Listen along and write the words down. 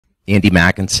Andy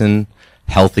Mackensen,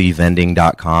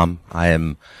 healthyvending.com. I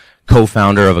am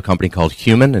co-founder of a company called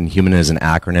Human, and Human is an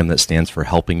acronym that stands for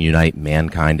Helping Unite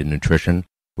Mankind in Nutrition.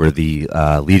 We're the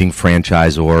leading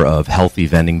franchisor of healthy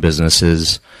vending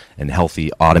businesses and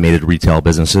healthy automated retail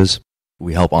businesses.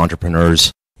 We help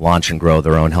entrepreneurs launch and grow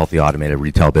their own healthy automated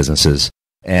retail businesses.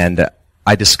 And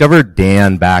I discovered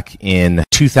Dan back in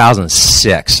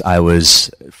 2006. I was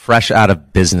fresh out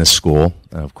of business school.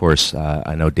 Of course,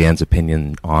 I know Dan's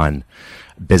opinion on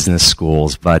business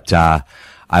schools, but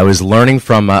I was learning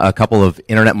from a couple of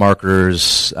internet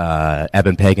marketers,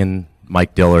 Eben Pagan,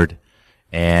 Mike Dillard,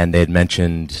 and they had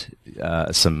mentioned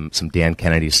some Dan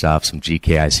Kennedy stuff, some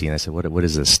GKIC, and I said, what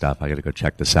is this stuff? I got to go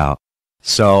check this out.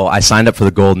 So I signed up for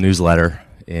the Gold newsletter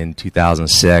in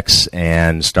 2006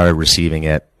 and started receiving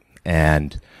it.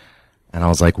 And I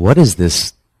was like, what is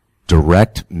this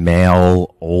direct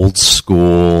mail, old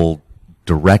school,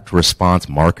 direct response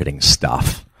marketing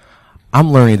stuff?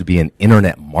 I'm learning to be an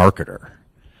internet marketer.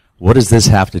 What does this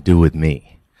have to do with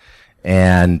me?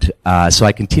 And so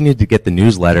I continued to get the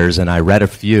newsletters, and I read a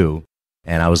few,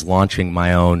 and I was launching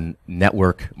my own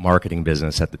network marketing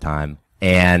business at the time.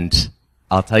 And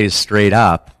I'll tell you straight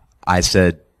up, I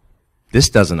said, this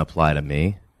doesn't apply to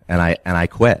me, and I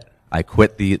quit. I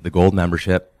quit the Gold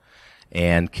membership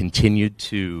and continued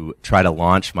to try to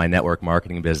launch my network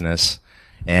marketing business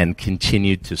and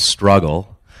continued to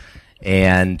struggle.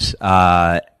 And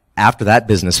after that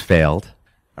business failed,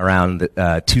 around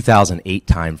the 2008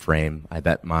 timeframe, I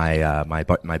met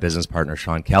my business partner,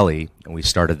 Sean Kelly, and we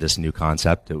started this new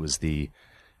concept. It was the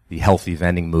healthy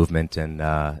vending movement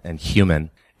and Human.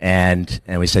 And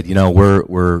we said,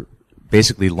 we're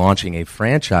basically launching a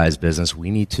franchise business. We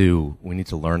need to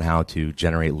learn how to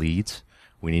generate leads.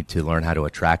 We need to learn how to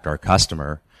attract our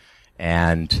customer.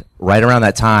 And right around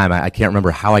that time, I can't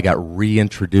remember how I got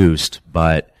reintroduced,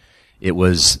 but it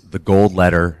was the Gold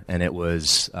letter, and it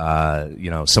was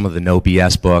some of the No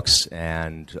BS books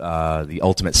and the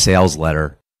Ultimate Sales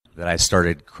letter that I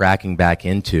started cracking back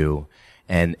into,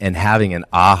 and having an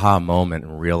aha moment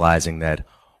and realizing that,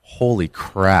 holy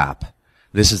crap,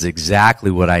 this is exactly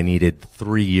what I needed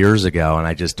 3 years ago, and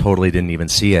I just totally didn't even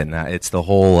see it. And it's the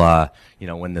whole,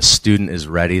 when the student is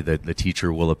ready, the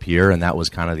teacher will appear, and that was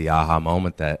kind of the aha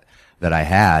moment that I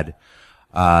had.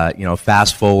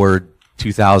 Fast forward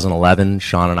 2011,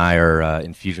 Sean and I are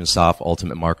Infusionsoft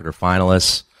Ultimate Marketer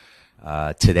finalists.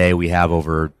 Today we have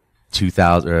over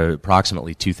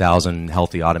approximately 2,000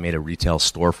 healthy automated retail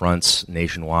storefronts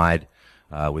nationwide,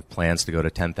 with plans to go to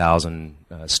 10,000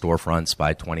 storefronts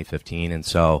by 2015. And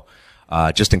so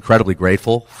just incredibly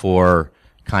grateful for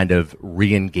kind of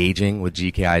re-engaging with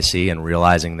GKIC and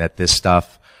realizing that this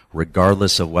stuff,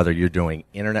 regardless of whether you're doing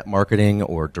internet marketing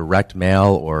or direct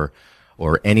mail or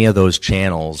any of those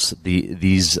channels,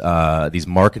 these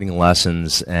marketing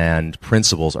lessons and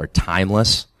principles are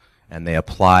timeless, and they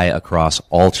apply across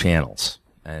all channels.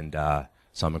 And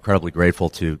so I'm incredibly grateful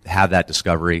to have that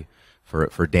discovery,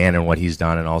 for Dan and what he's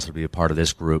done, and also to be a part of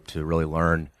this group to really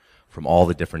learn from all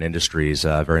the different industries.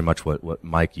 Very much what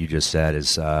Mike, you just said,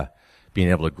 is being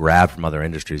able to grab from other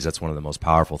industries. That's one of the most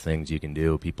powerful things you can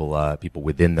do. People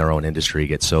within their own industry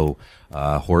get so,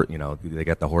 they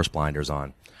get the horse blinders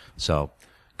on. So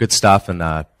good stuff, and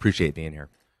appreciate being here.